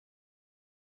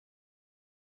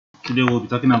Today we'll be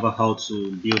talking about how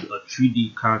to build a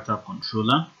 3D character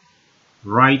controller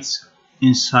right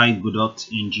inside Godot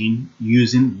Engine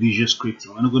using Visual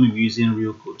Scripting. We're not going to be using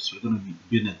real code, so we're going to be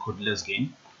building a codeless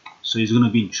game. So it's going to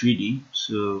be in 3D.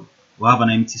 So we'll have an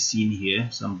empty scene here.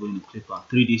 So I'm going to click on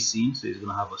 3D scene. So it's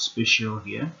going to have a spatial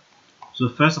here. So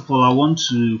first of all, I want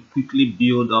to quickly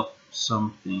build up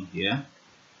something here.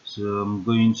 So I'm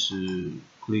going to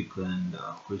click and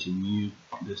create a new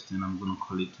this thing. I'm going to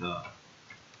call it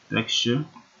texture,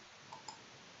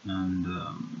 and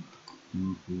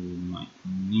we might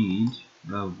need,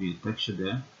 that would be a texture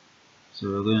there. So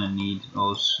we're going to need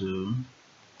also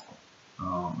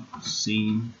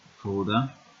scene folder.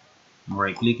 I'm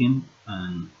right clicking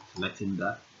and selecting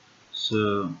that.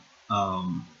 So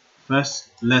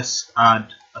first let's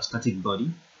add a static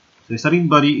body. So a static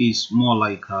body is more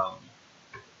like a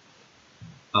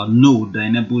node that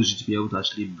enables you to be able to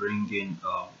actually bring in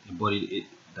a body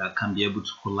that can be able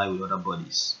to collide with other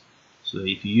bodies. So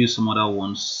if you use some other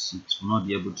ones, it will not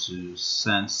be able to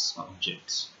sense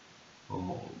objects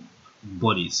or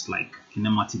bodies like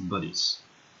kinematic bodies.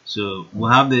 So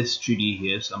we'll have this 3D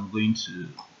here, so I'm going to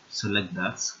select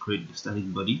that, create the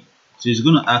static body. So it's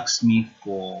going to ask me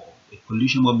for a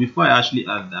collision, but before I actually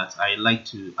add that, I like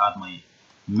to add my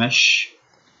mesh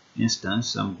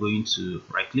instance. I'm going to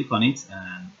right click on it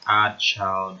and add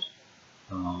child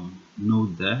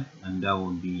node there, and that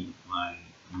will be my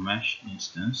mesh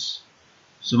instance.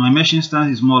 So my mesh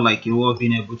instance is more like a way of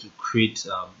being able to create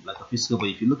like a physical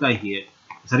body. If you look at here,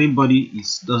 the static body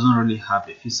doesn't really have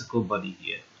a physical body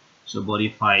here. So but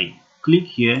if I click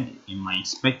here in my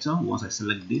inspector, once I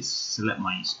select this, select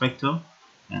my inspector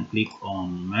and click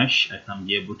on mesh, I can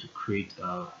be able to create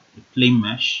a plane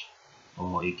mesh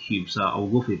or a cube. So I'll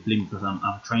go for a plane because I'm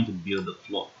trying to build the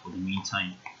floor for the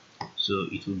meantime. So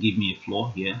it will give me a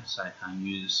floor here, so I can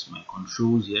use my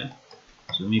controls here.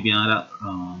 So maybe another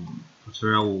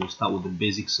tutorial will start with the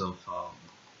basics of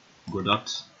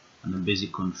Godot and the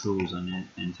basic controls and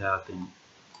the entire thing.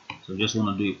 So just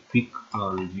want to do a quick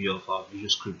review of our Visual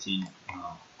Scripting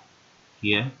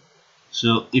here.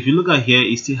 So if you look at here,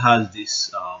 it still has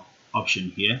this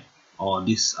option here, or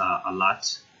this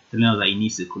alert telling us that it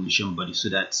needs a collision body, so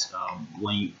that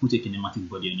when you put a kinematic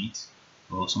body on it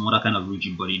or some other kind of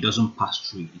rigid body, it doesn't pass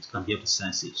through. It can be able to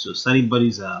sense it. So static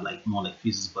bodies are like more like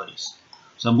physics bodies.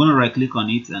 So I'm going to right click on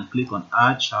it and click on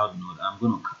add child node. I'm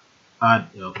going to add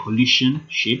a collision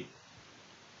shape.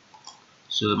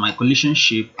 So my collision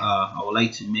shape, I would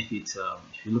like to make it,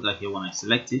 if you look at here, when I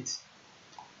select it,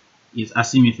 it's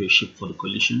asking me for a shape for the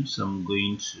collision. So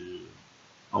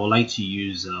I would like to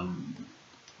use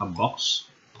a box.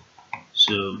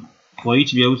 So for you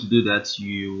to be able to do that,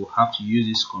 you have to use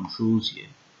these controls here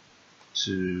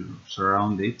to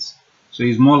surround it. So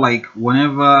it's more like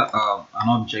whenever an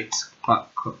object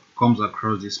comes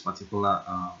across this particular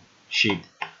shape,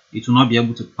 it will not be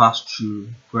able to pass through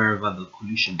wherever the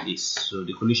collision is. So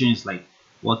the collision is like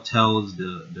what tells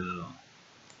the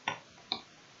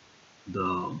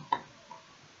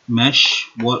mesh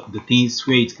what the things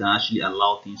where it can actually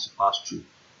allow things to pass through.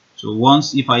 So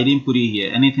once, if I didn't put it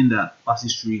here, anything that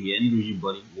passes through here, any rigid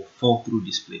body, will fall through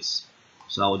this place.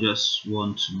 So I'll just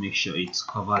want to make sure it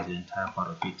covers the entire part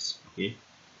of it. Okay,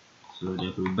 so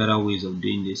there could be better ways of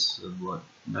doing this, but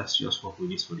let's just work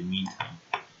with this for the meantime.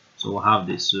 So we'll have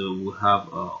this. So we'll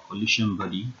have a collision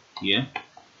body here.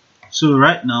 So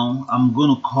right now I'm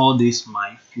going to call this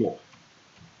my floor.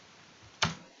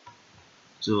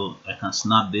 So I can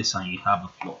snap this and you have a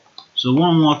floor. So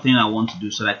one more thing I want to do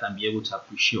so that I can be able to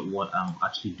appreciate what I'm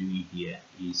actually doing here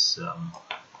is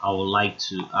I would like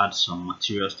to add some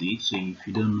materials to it. So if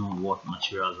you don't know what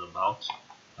materials are about,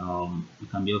 you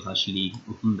can be able to actually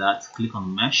open that, click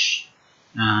on mesh,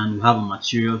 and we have a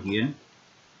material here,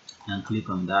 and click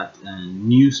on that and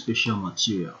new special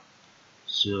material.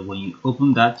 So when you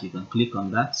open that, you can click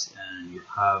on that and you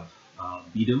have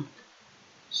Godot.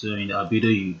 So in the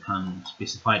albedo, you can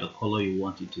specify the color you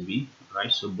want it to be,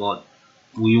 right? So but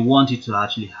we want it to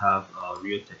actually have a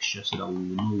real texture so that we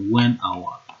will know when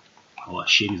our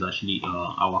shape is actually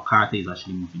our character is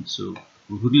actually moving. So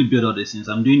we quickly build all these things.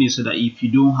 I'm doing it so that if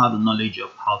you don't have the knowledge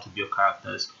of how to build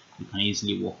characters, you can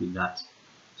easily work with that.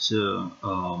 So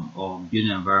or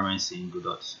building environments in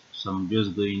Godot. So I'm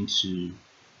just going to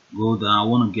go down. I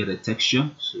want to get a texture,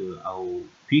 so I will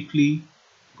quickly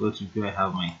go to where I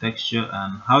have my texture.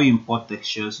 And how you import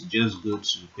textures, just go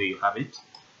to where you have it.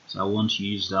 So I want to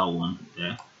use that one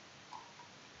there,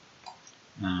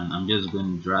 and I'm just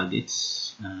going to drag it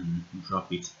and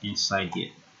drop it inside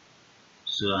here.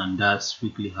 So and that's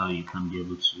quickly how you can be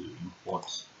able to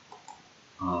import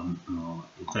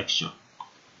a texture.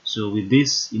 So with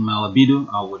this in my albedo,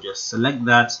 I will just select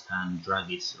that and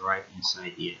drag it right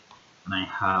inside here, and I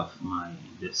have my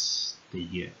this thing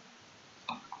here.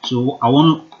 So I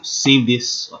want to save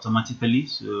this automatically.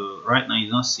 So right now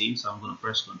it's not saved, so I'm going to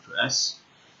press Ctrl S,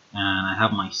 and I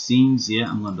have my scenes here.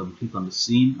 I'm going to double click on the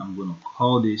scene. I'm going to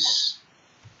call this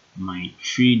my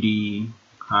 3D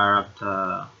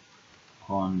character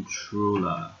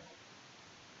controller.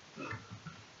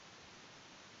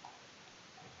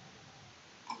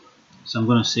 So I'm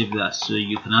going to save that. So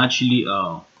you can actually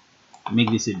make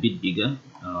this a bit bigger.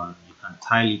 You can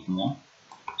tile it more.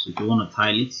 So if you want to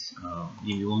tile it,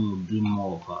 if you want to do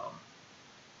more of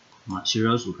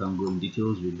materials, we can go in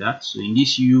details with that. So in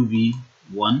this UV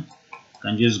one, you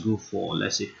can just go for,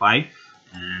 let's say, 5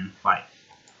 and 5.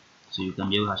 So you can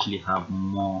be able to actually have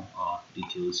more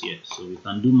details here. So we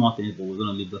can do more things, but we're going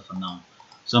to leave that for now.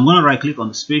 So I'm going to right click on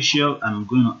the spatial. I'm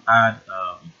going to add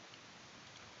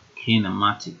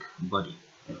kinematic body.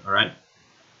 Alright,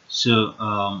 so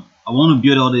I want to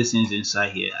build all these things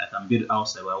inside here. I can build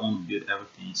outside, but I want to build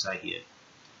everything inside here.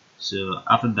 So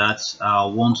after that, I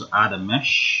want to add a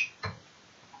mesh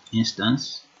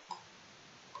instance.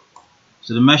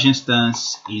 So the mesh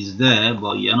instance is there,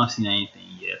 but you're not seeing anything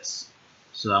yet.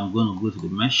 So I'm going to go to the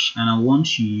mesh, and I want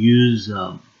to use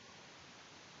a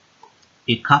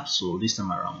capsule this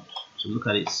time around. So look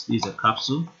at it, this is a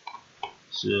capsule.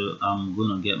 So I'm going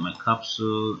to get my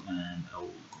capsule and I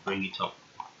will bring it up.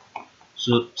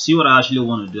 So see what I actually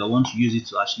want to do. I want to use it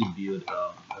to actually build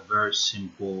a very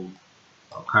simple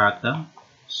character.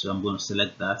 So I'm going to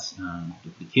select that and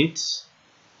duplicate,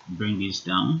 bring this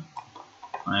down.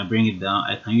 When I bring it down,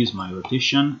 I can use my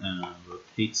rotation and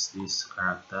rotate this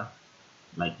character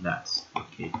like that.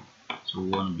 Okay, so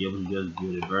we want to be able to just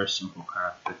build a very simple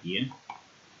character here.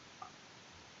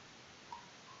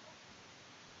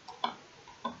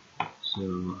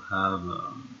 So have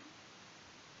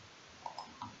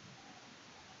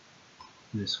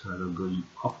this character going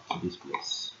up to this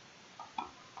place.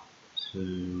 So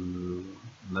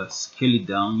let's scale it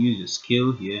down. Use your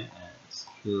scale here and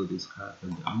scale this character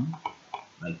down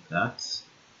like that.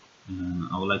 And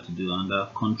I would like to do under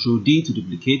Ctrl D to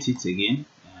duplicate it again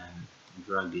and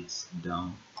drag it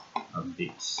down a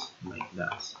bit like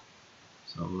that.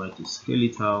 So I would like to scale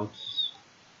it out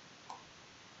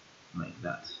like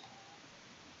that.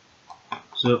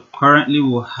 So currently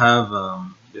we'll have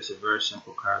just a very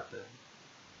simple character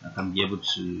that can be able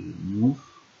to move.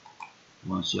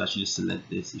 Once you actually select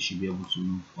this, you should be able to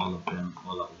move all of them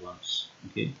all at once.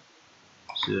 Okay,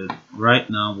 so right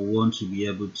now we want to be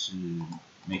able to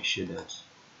make sure that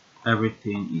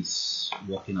everything is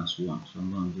working as one. So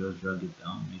I'm going to just drag it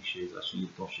down, make sure it's actually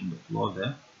touching the floor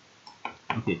there.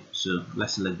 Okay, so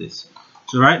let's select this.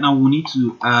 So right now we need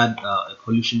to add a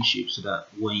collision shape so that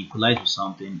when you collide with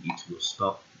something, it will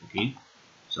stop. Okay,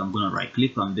 so I'm going to right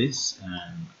click on this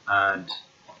and add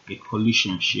a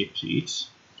collision shape to it.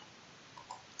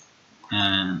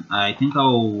 And I think I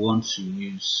will want to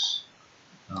use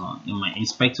in my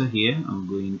inspector here, I'm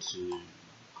going to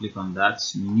click on that,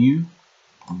 new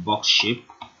box shape,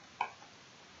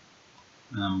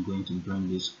 and I'm going to bring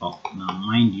this up. Now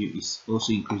mind you, it's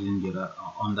also increasing the other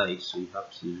under it, so you have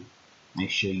to make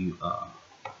sure you are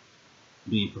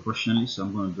doing it proportionally. So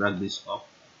I'm going to drag this up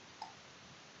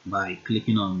by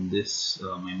clicking on this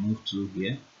my move tool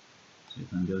here, so you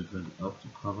can just drag it up to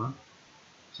cover.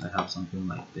 So I have something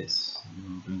like this. I'm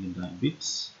going to bring it down a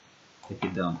bit, take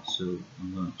it down. So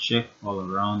I'm going to check all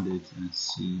around it and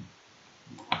see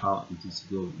how it is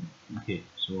going. Okay,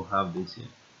 so we'll have this here.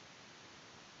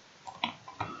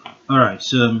 Alright,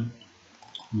 so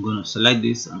I'm going to select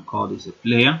this and call this a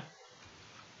player.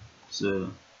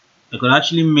 So I could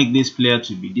actually make this player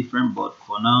to be different, but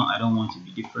for now I don't want it to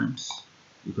be different.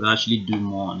 You could actually do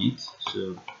more on it.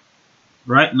 So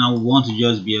right now we want to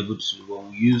just be able to,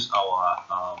 when we use our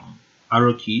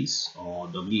arrow keys or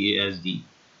WASD,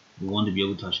 we want to be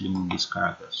able to actually move this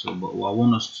character. So but I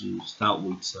want us to start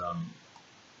with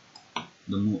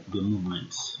the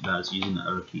movement that's using the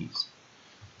arrow keys.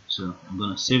 So I'm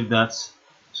going to save that.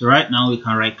 So right now we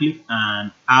can right click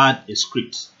and add a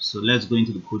script. So let's go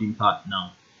into the coding part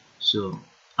now. So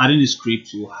adding the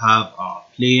script, we'll have our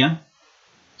player.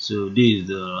 So this is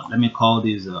the, let me call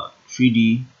this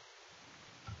 3D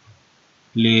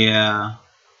player.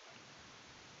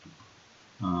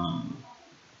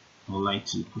 I would like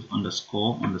to put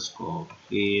underscore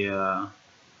player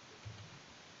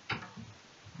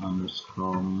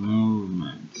underscore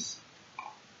movement.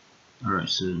 Alright,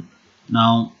 so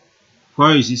now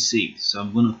where is it saved? So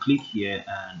I'm going to click here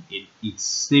and it's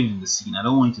saved in the scene. I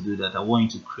don't want you to do that. I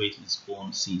want you to create its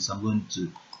own scene. So I'm going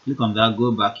to click on that,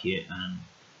 go back here and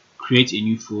create a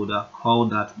new folder, call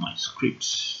that my script.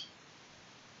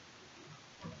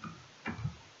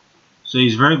 So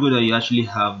it's very good that you actually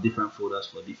have different folders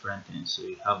for different things. So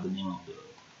you have the name of the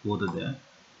folder there.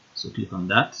 So click on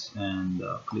that and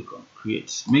click on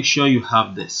create. Make sure you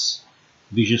have this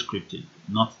Visual Scripting,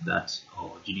 not that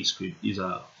or GD script. These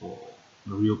are for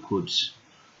real codes.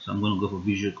 So I'm going to go for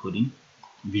Visual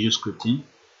Scripting.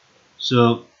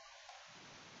 So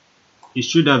it's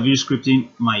true that Visual Scripting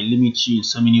might limit you in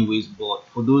so many ways, but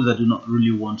for those that do not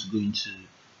really want to go into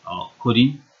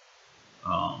coding,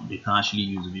 they can actually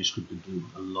use Visual Script to do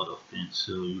a lot of things.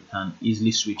 So you can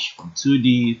easily switch from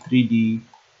 2D, 3D,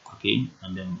 okay,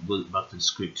 and then go back to the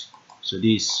script. So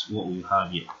this is what we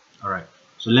have here. All right,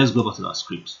 so let's go back to our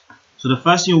script. So the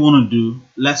first thing you want to do,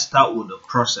 let's start with the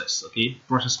process, okay,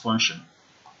 process function.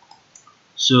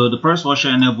 So the process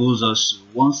function enables us,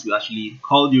 once we actually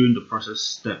call during the process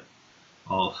step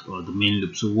of the main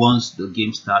loop. So once the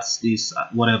game starts, this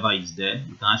whatever is there,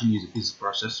 you can actually use the physics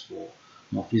process for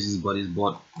more physics bodies,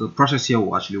 but the process here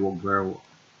will actually work very well.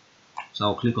 So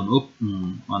I'll click on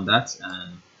open on that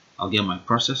and I'll get my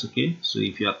process. Okay, so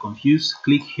if you are confused,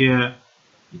 click here,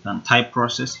 you can type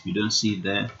process if you don't see it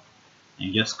there,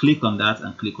 and just click on that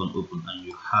and click on open and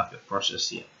you have your process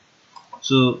here.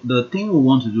 So the thing we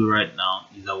want to do right now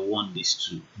is that we want this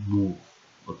to move.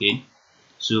 Okay,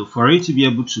 so for it to be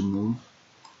able to move,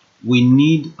 we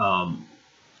need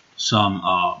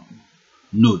some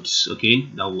nodes, okay,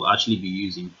 that we'll actually be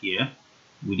using here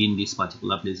within this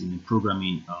particular place in the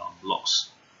programming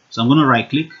blocks. So I'm going to right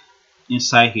click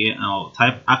inside here and I'll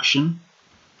type action.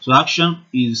 So action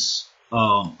is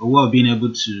a way of being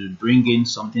able to bring in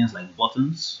some things like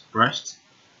buttons pressed.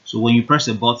 So when you press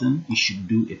a button, it should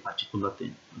do a particular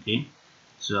thing. Okay,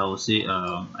 so I will say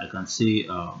I can say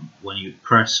when you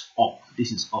press up,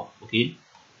 this is up. Okay,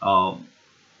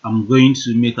 I'm going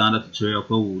to make another tutorial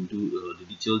where we'll do the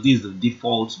details. These are the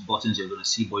default buttons you're going to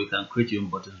see, but you can create your own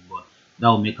buttons, but that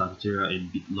will make our tutorial a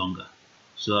bit longer.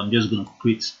 So I'm just going to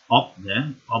create up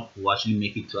there. Up will actually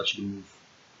make it to actually move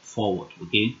forward.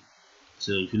 Okay,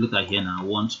 so if you look at here now, I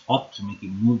want up to make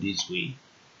it move this way,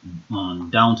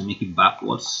 down to make it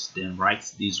backwards, then right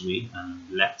this way, and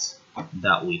left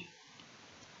that way,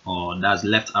 or that's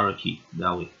left arrow key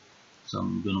that way. So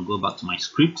I'm going to go back to my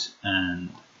script, and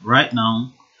right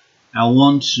now I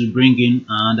want to bring in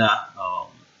another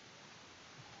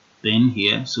thing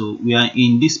here. So we are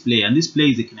in display, and display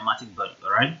is a kinematic body.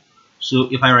 All right, so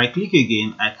if I right click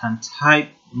again, I can type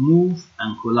move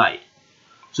and collide.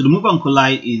 So the move and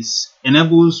collide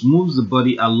moves the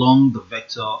body along the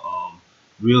vector,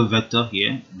 real vector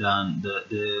here. Then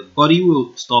the body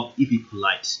will stop if it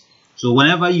collides. So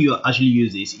whenever you actually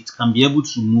use this, it can be able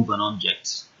to move an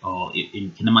object or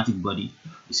in kinematic body.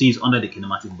 You see it's under the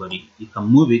kinematic body. You can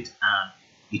move it and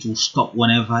it will stop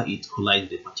whenever it collides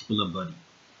with a particular body.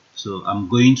 So I'm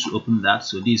going to open that.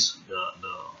 So this the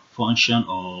function,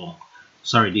 or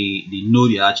sorry, the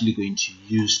node you're actually going to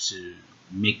use to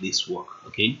make this work.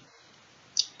 Okay,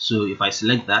 so if I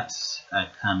select that, I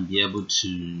can be able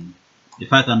to,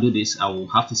 if I can do this, I will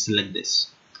have to select this,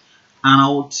 and I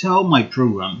will tell my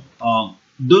program,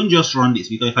 don't just run this,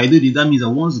 because if I do this, that means that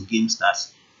once the game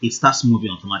starts, it starts moving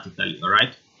automatically. All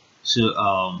right, so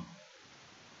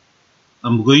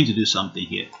I'm going to do something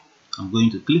here. I'm going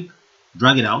to click,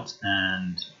 drag it out,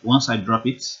 and once I drop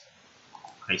it,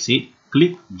 I say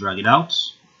click, drag it out,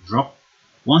 drop.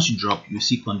 Once you drop, you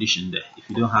see condition there. If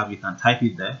you don't have, you can type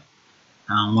it there,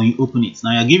 and when you open it,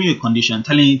 now you're giving a condition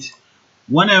telling it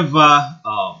whenever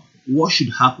what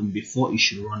should happen before it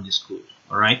should run this code.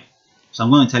 All right, so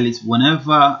I'm going to tell it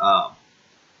whenever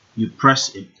you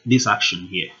press this action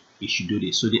here, it should do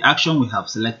this. So the action we have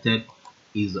selected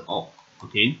is the up.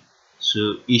 Okay,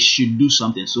 so it should do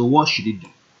something. So what should it do?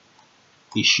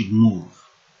 It should move.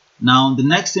 Now the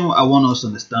next thing I want us to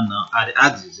understand now are the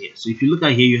axes here. So if you look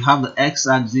at here, you have the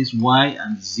x-axis, y,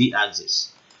 and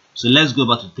z-axis. So let's go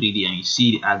back to 3D and you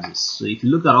see the axis. So if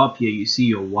you look at up here, you see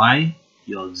your y,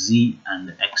 your z, and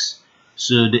the x.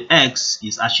 So the x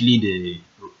is actually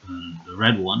the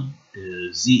red one,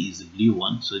 the z is the blue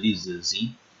one, so this is the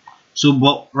z. So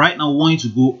but right now we want you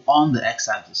to go on the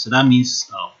x-axis, so that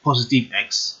means positive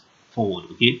x forward.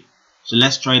 Okay, so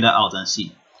let's try that out and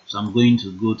see. So I'm going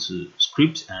to go to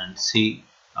script and say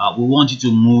we want you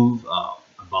to move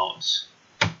about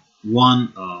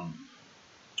one,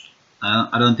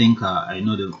 I don't think I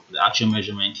know the actual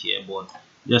measurement here, but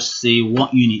just say 1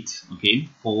 unit, okay,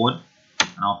 forward,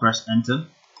 and I'll press enter.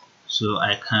 So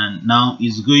I can now,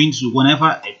 it's going to, whenever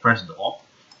I press the up,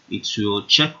 it will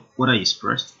check whether it's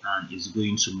pressed and it's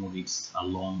going to move it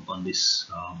along on this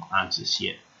axis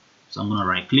here. So I'm going to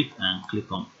right click and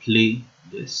click on play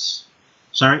this.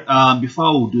 Sorry, before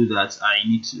I will do that, I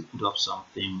need to put up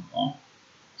something more.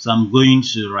 So I'm going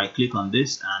to right click on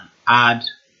this and add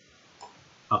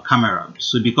a camera.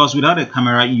 So because without a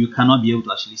camera, you cannot be able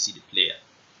to actually see the player.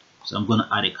 So I'm going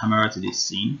to add a camera to this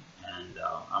scene, and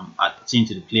I'm attaching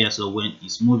to the player, so when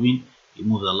it's moving, it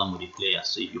moves along with the player.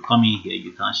 So if you come in here,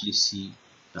 you can actually see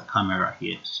the camera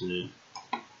here. So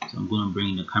I'm going to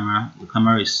bring in the camera. The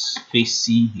camera is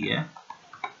facing here.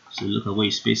 So look at where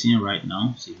it's facing right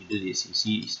now. So if you do this, you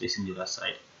see it's facing the other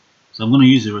side. So I'm going to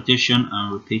use the rotation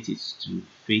and rotate it to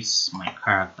face my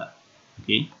character.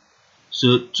 Okay.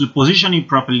 So to position it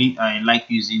properly, I like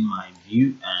using my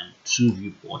view and 2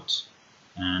 viewports,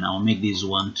 and I'll make this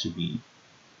one to be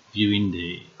viewing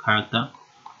the character,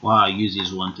 while I use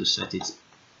this one to set it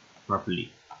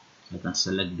properly. So I can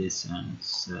select this and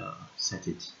set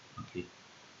it. Okay.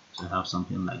 So I have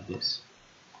something like this.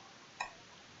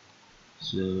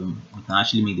 So you can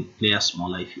actually make the player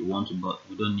smaller if you want to, but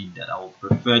we don't need that. I would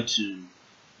prefer to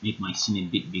make my scene a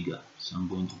bit bigger. So I'm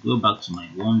going to go back to my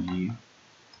one view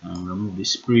and remove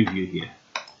this preview here.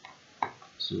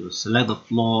 So select the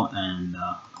floor, and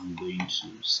I'm going to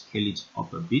scale it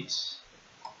up a bit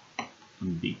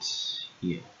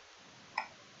here.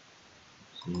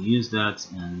 So use that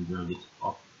and drag it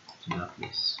up to that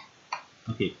place.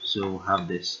 Okay, so we'll have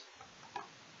this.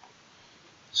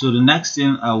 So the next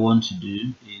thing I want to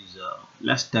do is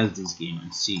let's test this game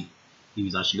and see if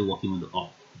it's actually working with the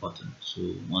up button. So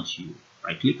once you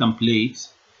right click and play it,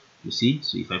 you see,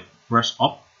 so if I press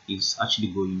up, it's actually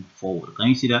going forward. Can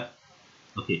you see that?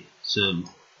 Okay, so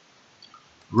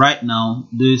right now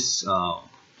this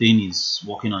thing is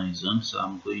working on its own, so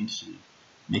I'm going to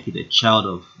make it a child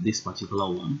of this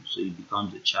particular one, so it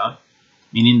becomes a child,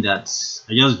 meaning that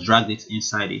I just dragged it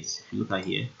inside it. If you look at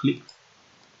here, click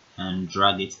and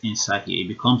drag it inside here, it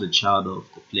becomes a child of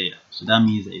the player. So that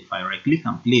means that if I right click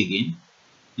and play again,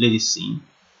 play this scene,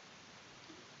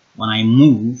 when I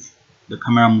move, the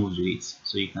camera moves with it,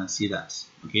 so you can see that.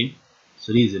 Okay,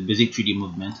 so this is a basic 3D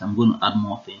movement. I'm going to add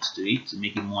more things to it to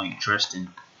make it more interesting.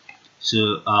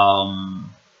 So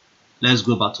let's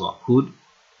go back to our code.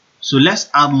 So let's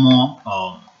add more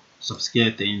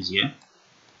sophisticated things here.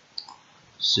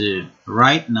 So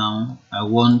right now I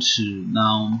want to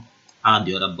now add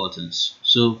the other buttons.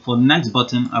 So for the next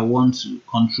button, I want to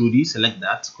Control D, select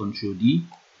that, Control D.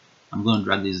 I'm going to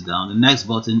drag this down. The next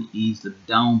button is the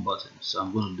down button, so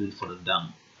I'm going to do it for the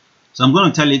down. So I'm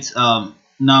going to tell it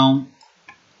now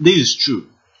this is true.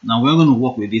 Now we're going to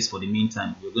work with this for the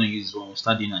meantime. We're going to use this when we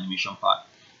start doing animation part.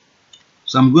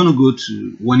 So I'm going to go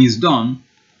to when it's done,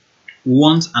 we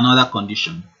want another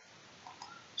condition.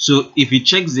 So if it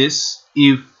checks this,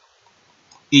 if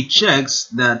it checks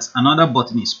that another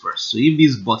button is pressed, so if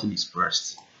this button is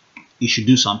pressed, it should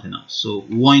do something else. So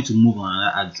we want to move on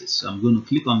another axis. So I'm going to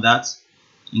click on that.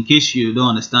 In case you don't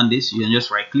understand this, you can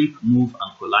just right click, move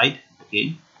and collide.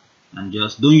 Okay, and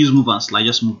just don't use move and slide,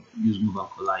 just use move and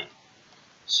collide.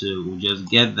 So we'll just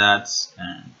get that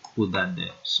and put that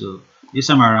there. So this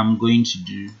time around, I'm going to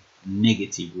do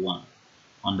 -1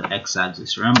 on the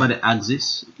x-axis. Remember the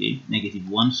axis, okay,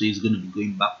 -1, so it's going to be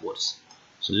going backwards.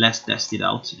 So let's test it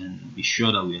out and be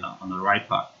sure that we are on the right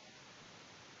path.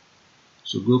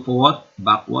 So go forward,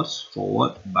 backwards,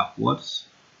 forward, backwards.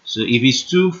 So if it's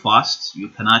too fast, you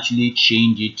can actually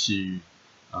change it to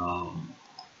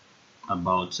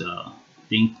about I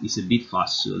think it's a bit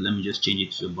fast, so let me just change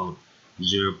it to about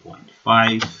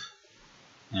 0.5,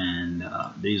 and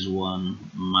this one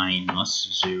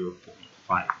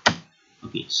 -0.5.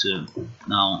 Okay, so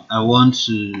now I want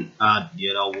to add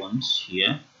the other ones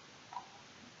here.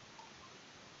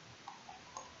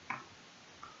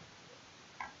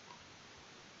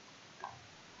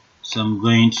 So I'm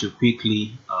going to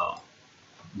quickly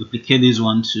duplicate this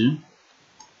one too,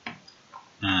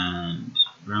 and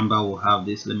remember we'll have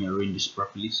this. Let me arrange this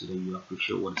properly so that you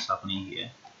appreciate what is happening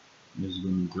here. I'm just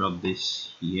going to drop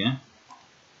this here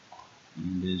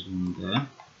and this one there.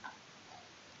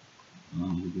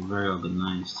 You'll be very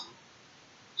organized.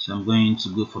 So I'm going to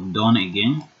go for done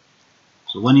again.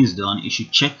 So when it's done, it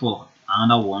should check for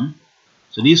another one.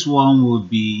 So this one will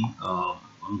be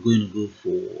I'm going to go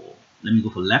for, let me go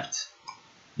for left.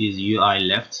 This is UI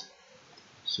left.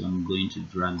 So I'm going to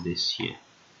drag this here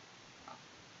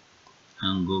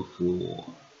and go for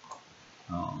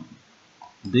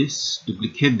this,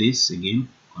 duplicate this again,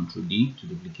 Ctrl D to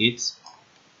duplicate,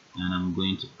 and I'm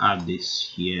going to add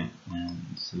this here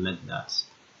and select that.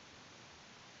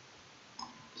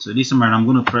 So this time I'm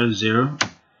going to press 0.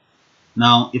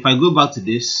 Now if I go back to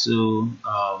this, so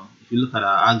if you look at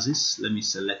our axis, let me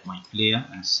select my player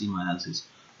and see my axis.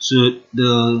 So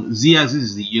the z-axis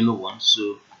is the yellow one,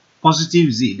 so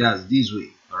positive z, that's this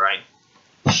way, all right,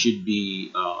 should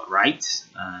be right,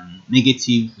 and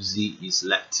negative z is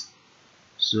left.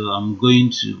 So I'm going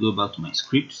to go back to my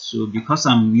script. So because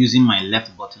I'm using my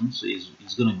left button, so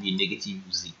it's going to be negative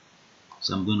z.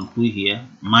 So I'm going to put here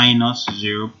minus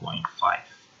 0.5.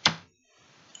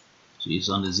 So it's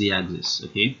on the z-axis.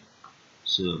 Okay.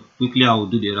 So quickly I will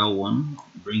do the other one.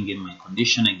 Bring in my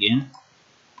condition again,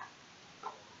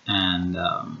 and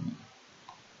I'm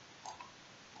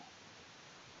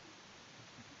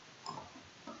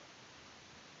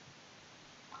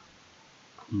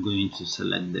going to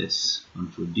select this,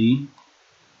 Ctrl D,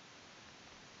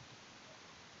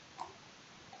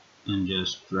 and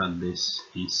just drag this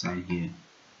inside here.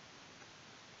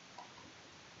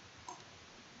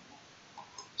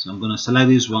 So I'm going to select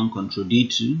this one, Ctrl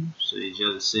D2, so it's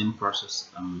just the same process.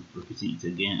 I'm repeating it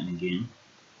again and again.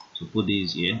 So put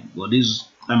this here, but this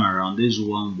time around this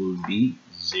one will be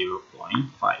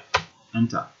 0.5.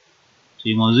 Enter. So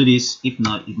you must do this, if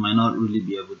not it might not really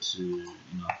be able to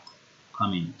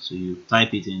come in. So you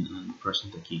type it in and press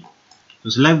enter key. So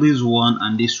select this one,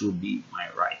 and this will be my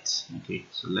right. Okay,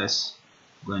 so let's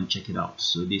go and check it out.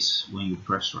 So this, when you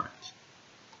press right,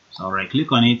 so I'll right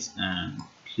click on it and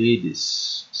play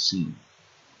this scene.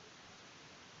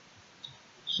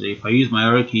 So if I use my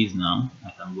arrow keys now,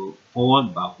 I can go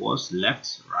forward, backwards,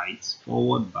 left, right,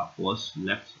 forward, backwards,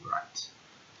 left, right.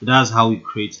 So that's how we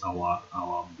create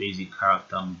our basic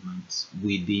character movements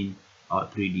within our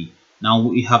 3D. Now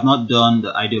we have not done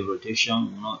the idea of rotation.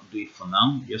 We will not do it for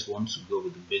now. We just want to go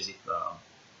with the basic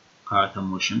character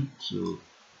motion. So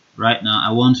right now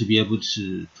I want to be able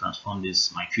to transform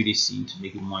this my 3D scene to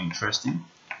make it more interesting.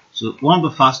 So one of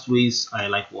the fast ways I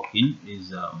like working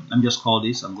is, let me just call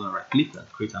this, I'm going to right click and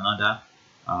create another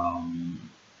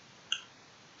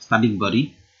static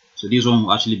body. So this one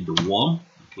will actually be the wall.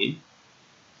 Okay,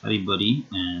 static body,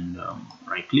 and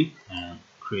right click and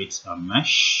create a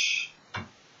mesh.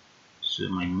 So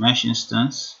my mesh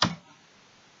instance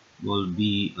will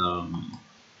be,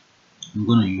 I'm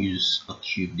going to use a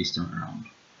cube this time around.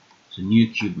 So new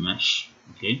cube mesh.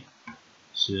 Okay,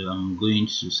 so I'm going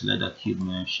to select that cube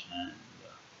mesh and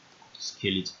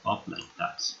scale it up like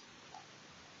that. So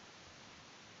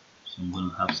I'm going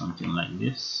to have something like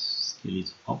this, scale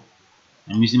it up.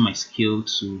 I'm using my scale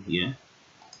tool here.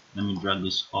 Let me drag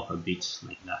this up a bit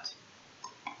like that.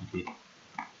 Okay,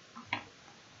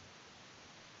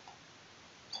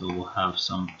 so we'll have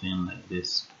something like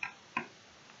this.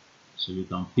 So we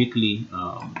can quickly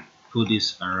put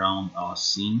this around our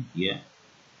scene here.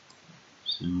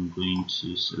 So I'm going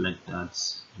to select that,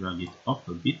 drag it up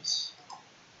a bit, so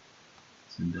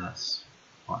that's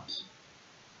part.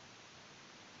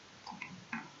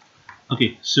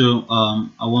 Okay, so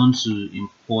I want to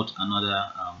import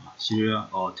another material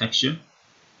or texture.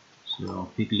 So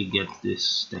I'll quickly get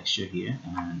this texture here,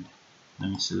 and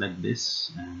let me select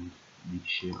this and make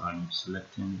sure I'm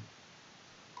selecting.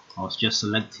 I'll just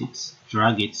select it,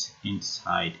 drag it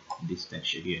inside this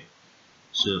texture here.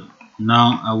 So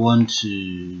now I want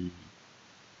to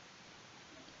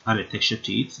add a texture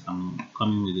to it. I'm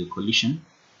coming with a collision.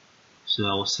 So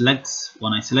I will select,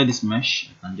 when I select this mesh,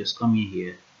 I can just come in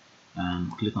here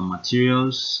and click on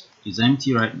materials. It's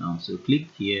empty right now, so click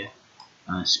here,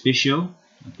 spatial.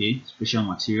 Okay, spatial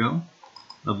material.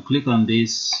 I'll click on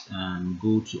this and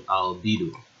go to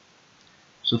albedo.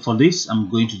 So for this, I'm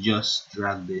going to just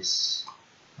drag this.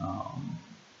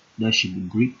 That should be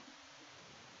brick,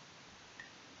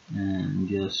 and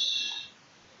just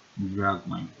drag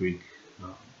my brick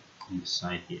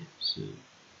inside here. So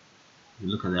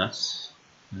look at that.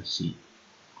 Let's see,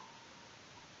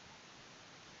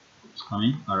 it's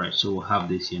coming. All right, so we'll have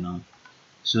this here now.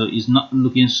 So it's not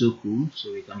looking so cool,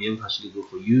 so we can be able to actually go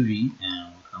for UV,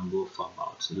 and we can go for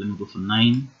about, so let me go for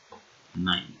 9.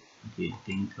 Okay, I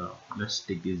think let's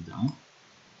take this down,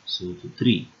 so to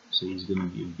 3, so it's going to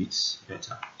be a bit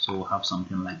better. So we'll have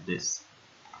something like this.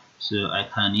 So I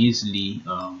can easily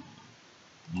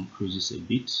increase this a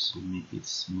bit to make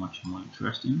it much more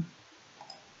interesting.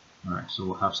 Alright, so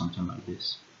we'll have something like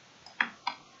this.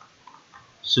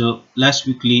 So let's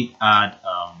quickly add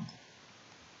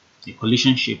a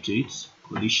collision shape to it.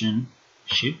 Collision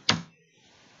shape.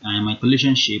 And in my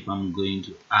collision shape, I'm going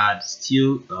to add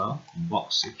still a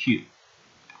box, a cube.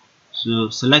 So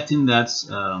selecting that,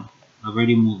 I've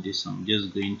already moved this. I'm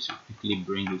just going to quickly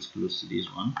bring it close to this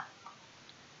one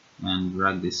and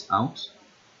drag this out.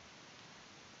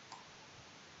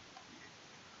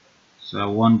 So I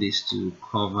want this to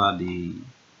cover the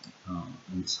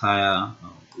entire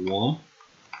wall,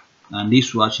 and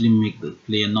this will actually make the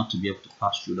player not to be able to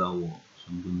pass through that wall. So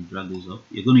I'm going to drag this up.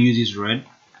 You're going to use this red.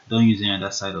 Don't use any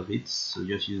other side of it. So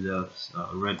just use those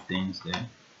red things there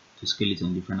to scale it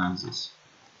on different axes.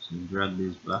 So drag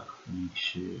this back. Make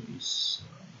sure it's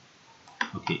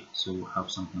okay. So we'll have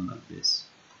something like this.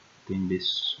 I think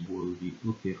this will be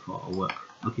okay for our work.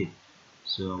 Okay.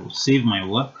 So I'll save my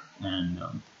work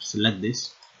and select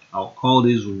this. I'll call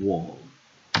this wall.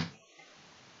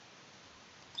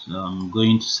 So I'm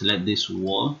going to select this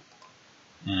wall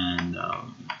and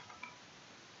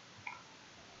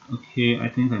okay, I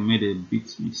think I made a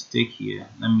bit mistake here.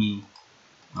 Let me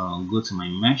go to my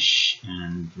mesh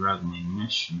and drag my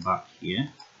mesh back here.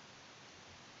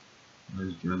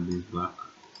 Let's drag this back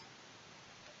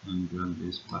and drag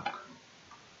this back.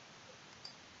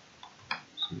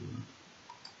 So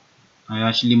I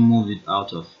actually moved it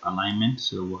out of alignment,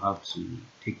 so we'll have to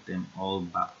take them all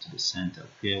back to the center.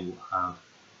 Here we'll have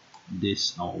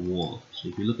this our wall. So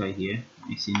if you look at here,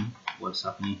 you see what's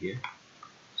happening here.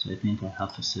 So I think I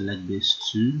have to select these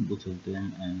two, both of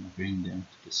them, and bring them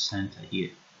to the center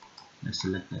here. Let's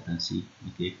select that and see.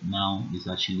 Okay, now it's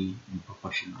actually in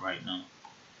proportion right now.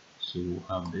 So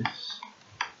we'll have this.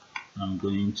 I'm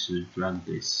going to drag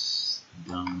this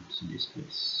down to this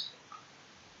place.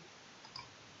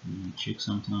 Check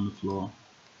something on the floor.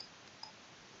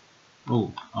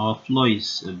 Oh, our floor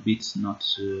is a bit not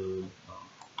so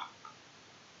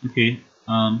okay.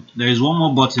 There is one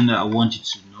more button that I want you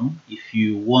to know. If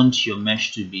you want your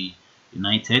mesh to be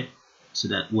united, so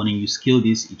that when you scale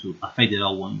this, it will affect the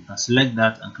other one, you can select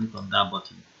that and click on that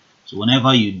button. So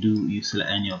whenever you do, you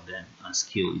select any of them and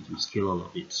scale, it will scale all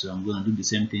of it. So I'm going to do the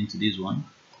same thing to this one.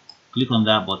 Click on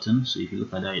that button. So if you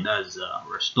look at that, it does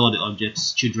restore the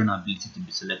object's children ability to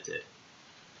be selected.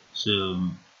 So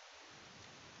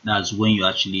that's when you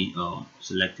actually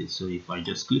select it. So if I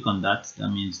just click on that, that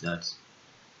means that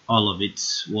all of it,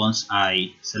 once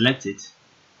I select it,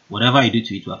 whatever I do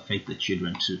to it will affect the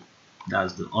children too.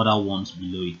 That's the other ones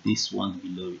below it, this one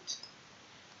below it.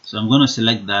 So I'm going to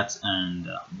select that and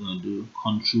I'm going to do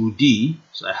Ctrl D.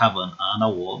 So I have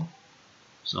another wall.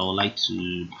 So I would like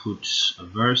to put a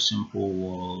very simple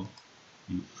wall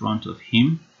in front of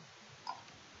him.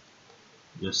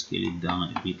 Just scale it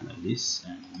down a bit like this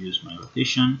and use my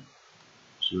rotation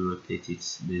to rotate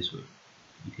it this way.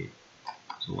 Okay,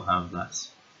 so we'll have that.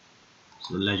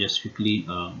 So let's just quickly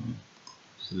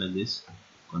select this,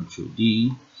 Ctrl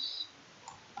D,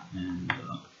 and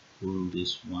pull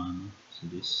this one to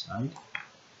this side.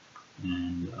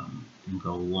 And I think I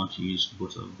will want to use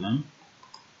both of them.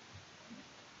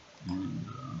 And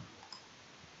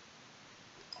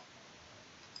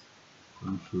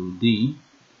Ctrl D,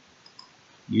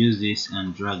 use this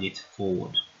and drag it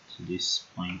forward to this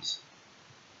point.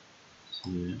 So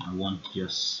I want to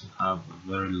just have a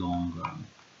very long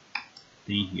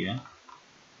thing here.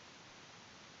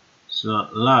 So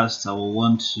at last I will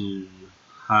want to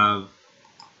have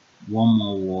one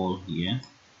more wall here.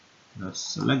 Let's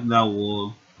select that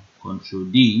wall,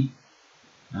 Ctrl D,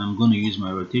 and I'm going to use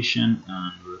my rotation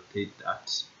and rotate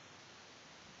that.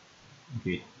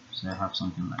 Okay, so I have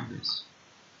something like this.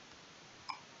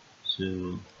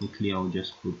 So quickly I'll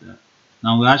just put that.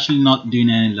 Now we're actually not doing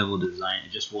any level design. I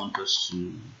just want us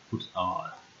to put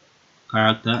our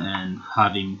character and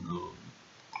have him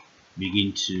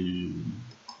begin to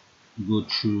go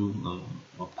through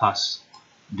or pass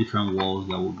different walls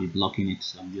that will be blocking it.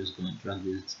 So I'm just going to drag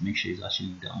this to make sure it's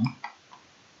actually down.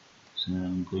 So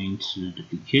I'm going to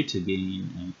duplicate again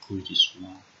and push this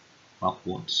one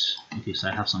backwards. Okay, so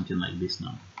I have something like this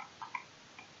now.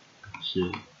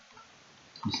 So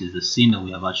this is the scene that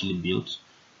we have actually built.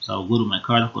 So I'll go to my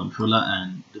character controller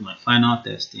and do my final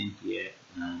testing here,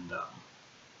 and I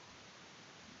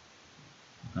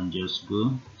can just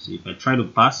go. So if I try to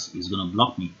pass, it's going to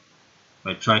block me. If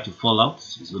I try to fall out,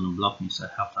 it's going to block me. So I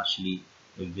have to actually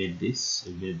evade this,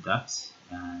 evade that,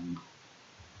 and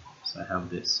so I have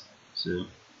this. So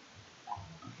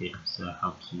okay, so I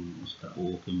have to start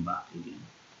walking back again.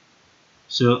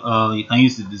 So you can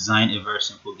use to design a very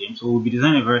simple game. So we'll be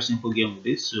designing a very simple game with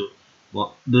this. So,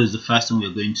 but this is the first thing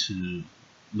we're going to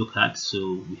look at.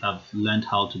 So we have learned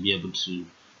how to be able to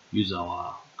use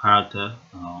our character,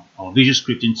 our visual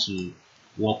scripting to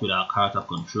work with our character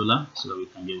controller, so that we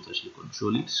can be able to actually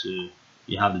control it. So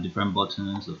you have the different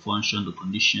buttons, the function, the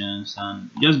conditions, and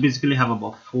you just basically have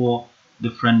about 4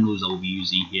 different nodes that we'll be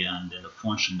using here, and then the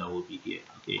function that will be here.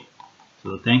 Okay,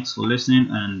 so thanks for listening,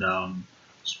 and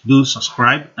do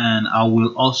subscribe, and I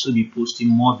will also be posting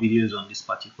more videos on this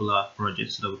particular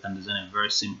project so that we can design a very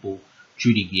simple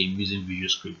 3D game using visual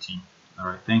scripting.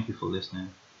 Alright, thank you for listening.